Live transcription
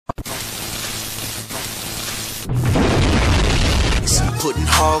Putting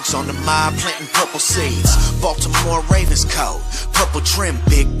hogs on the mob, planting purple seeds. Baltimore Ravens code, purple trim,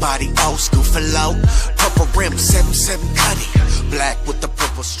 big body, old school for low. Purple rim, 7-7 cutty, black with the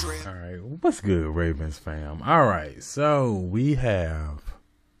purple strip. All right, what's good, Ravens fam? All right, so we have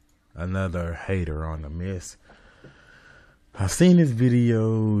another hater on the miss. I seen this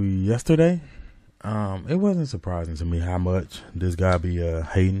video yesterday. It wasn't surprising to me how much this guy be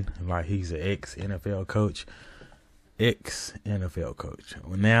hating, like he's an ex-NFL coach.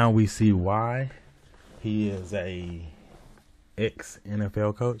 Well, now we see why he is a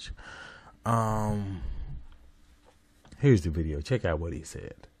ex-NFL coach. Here's the video. Check out what he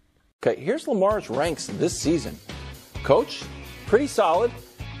said. Okay, here's Lamar's ranks this season. Coach, pretty solid.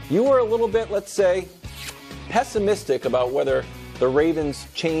 You were a little bit, let's say, pessimistic about whether the Ravens'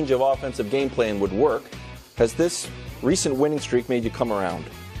 change of offensive game plan would work. Has this recent winning streak made you come around?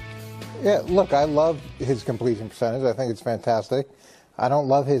 Yeah, look, I love his completion percentage. I think it's fantastic. I don't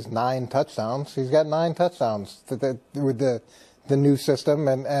love his 9 touchdowns. He's got 9 touchdowns with the new system,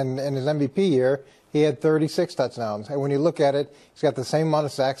 and in his MVP year, he had 36 touchdowns. And when you look at it, he's got the same amount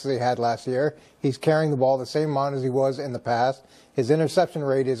of sacks as he had last year. He's carrying the ball the same amount as he was in the past. His interception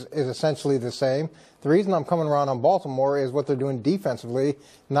rate is essentially the same. The reason I'm coming around on Baltimore is what they're doing defensively,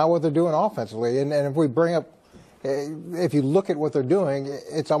 not what they're doing offensively. And if we bring up, if you look at what they're doing,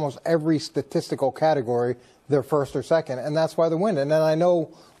 it's almost every statistical category they're first or second, and that's why they're winning. And I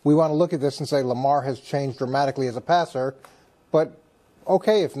know we want to look at this and say Lamar has changed dramatically as a passer, but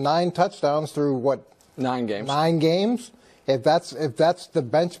okay, if 9 touchdowns through what? 9 games. 9 games. If that's the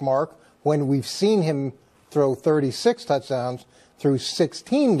benchmark, when we've seen him throw 36 touchdowns through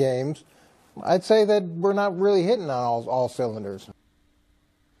 16 games, I'd say that we're not really hitting on all cylinders.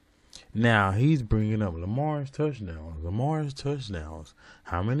 Now he's bringing up Lamar's touchdowns.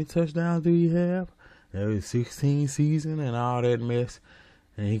 How many touchdowns do you have? That was 16 season and all that mess.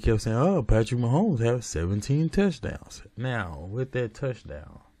 And he kept saying, oh, Patrick Mahomes has 17 touchdowns. Now, with that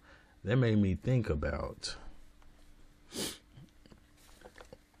touchdown, that made me think about,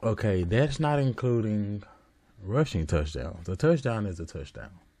 okay, that's not including rushing touchdowns. A touchdown is a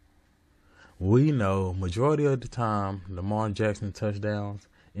touchdown. We know majority of the time, Lamar Jackson touchdowns,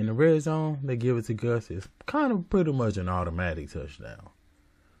 in the red zone, they give it to Gus. It's kind of pretty much an automatic touchdown.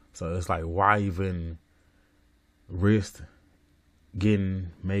 So it's like, why even risk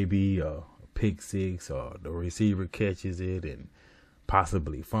getting maybe a pick six, or the receiver catches it and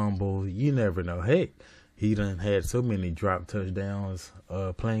possibly fumbles? You never know. Heck, he done had so many drop touchdowns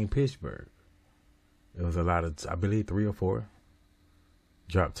playing Pittsburgh. It was a lot of, I believe, 3 or 4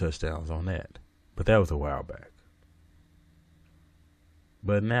 drop touchdowns on that. But that was a while back.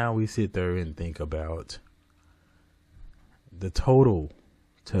 But now we sit there and think about the total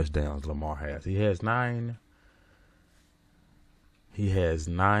touchdowns Lamar has. He has 9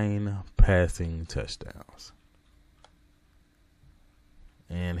 passing touchdowns.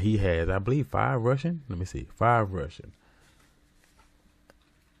 And he has, I believe, 5 rushing. Let me see. 5 rushing.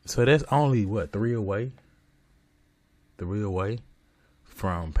 So that's only, what, 3 away? 3 away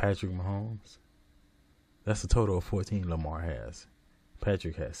from Patrick Mahomes. That's a total of 14 Lamar has.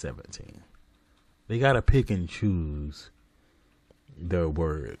 Patrick has 17. They got to pick and choose their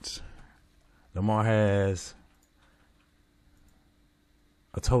words. Lamar has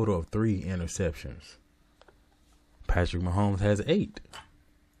a total of 3 interceptions. Patrick Mahomes has 8.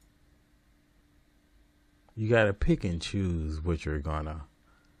 You got to pick and choose what you're going to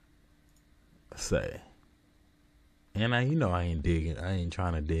say. And I ain't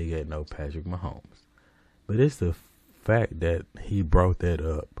trying to dig at no Patrick Mahomes. But it's the fact that he brought that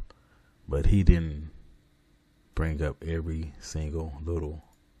up, but he didn't bring up every single little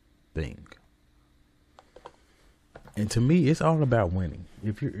thing. And to me, it's all about winning.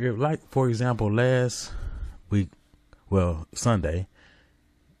 If you're like, for example, last week, Sunday,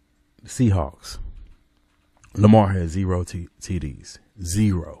 Seahawks, Lamar had 0 TDs.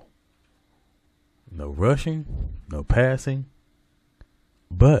 0. No rushing, no passing,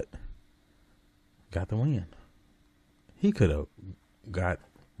 but got the win. He could have got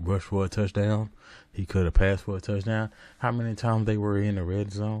rushed for a touchdown. He could have passed for a touchdown. How many times they were in the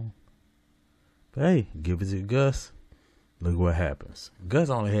red zone? But hey, give it to Gus. Look what happens.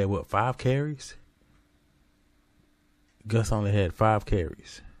 Gus only had, 5 carries? Gus only had 5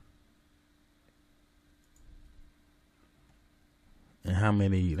 carries. And how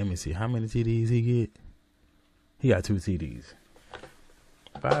many, let me see, how many TDs he get? He got 2 TDs.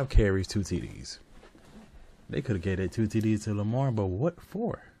 5 carries, 2 TDs. They could have gave that 2 TDs to Lamar, but what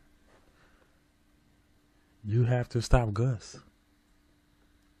for? You have to stop Gus.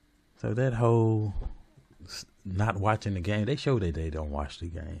 So that whole not watching the game. They show that they don't watch the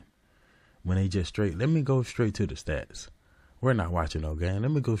game. When they just straight, let me go straight to the stats. We're not watching no game.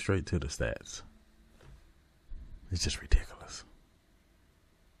 Let me go straight to the stats. It's just ridiculous.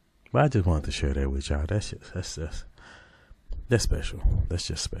 But I just wanted to share that with y'all. That's special. That's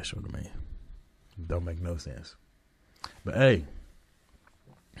just special to me. Don't make no sense. But hey,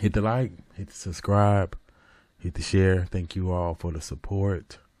 hit the like, hit the subscribe, hit the share. Thank you all for the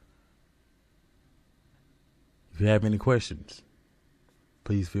support. If you have any questions,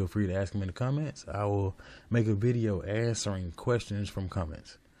 please feel free to ask them in the comments. I will make a video answering questions from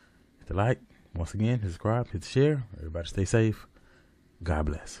comments. Hit the like. Once again, subscribe, hit the share. Everybody stay safe. God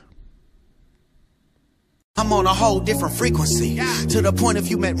bless. I'm on a whole different frequency. To the point if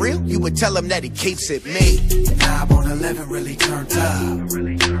you met real, you would tell him that he keeps it me. Knob on 11 really turned up.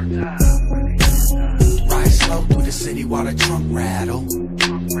 Ride slow through the city while the trunk rattle.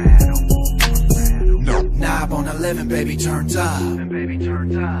 Knob on 11, baby, turned up.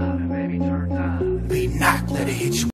 Be knocked, let it hit you.